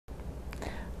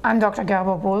I'm Dr.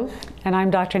 Gerber Wolf. And I'm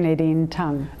Dr. Nadine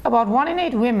Tung. About 1 in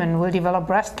 8 women will develop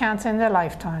breast cancer in their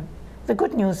lifetime. The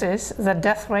good news is that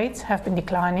death rates have been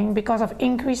declining because of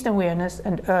increased awareness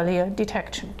and earlier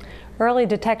detection. Early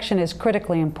detection is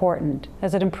critically important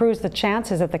as it improves the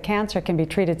chances that the cancer can be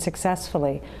treated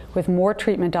successfully with more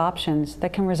treatment options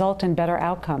that can result in better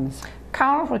outcomes.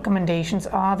 Current recommendations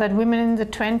are that women in the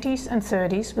 20s and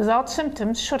 30s without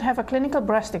symptoms should have a clinical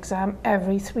breast exam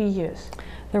every 3 years.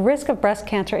 The risk of breast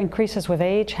cancer increases with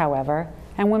age, however,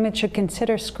 and women should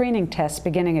consider screening tests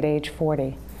beginning at age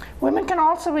 40. Women can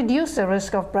also reduce the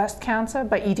risk of breast cancer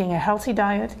by eating a healthy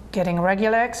diet, getting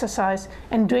regular exercise,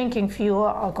 and drinking fewer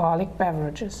alcoholic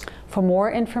beverages. For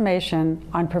more information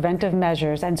on preventive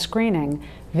measures and screening,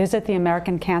 visit the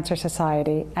American Cancer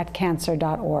Society at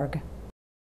cancer.org.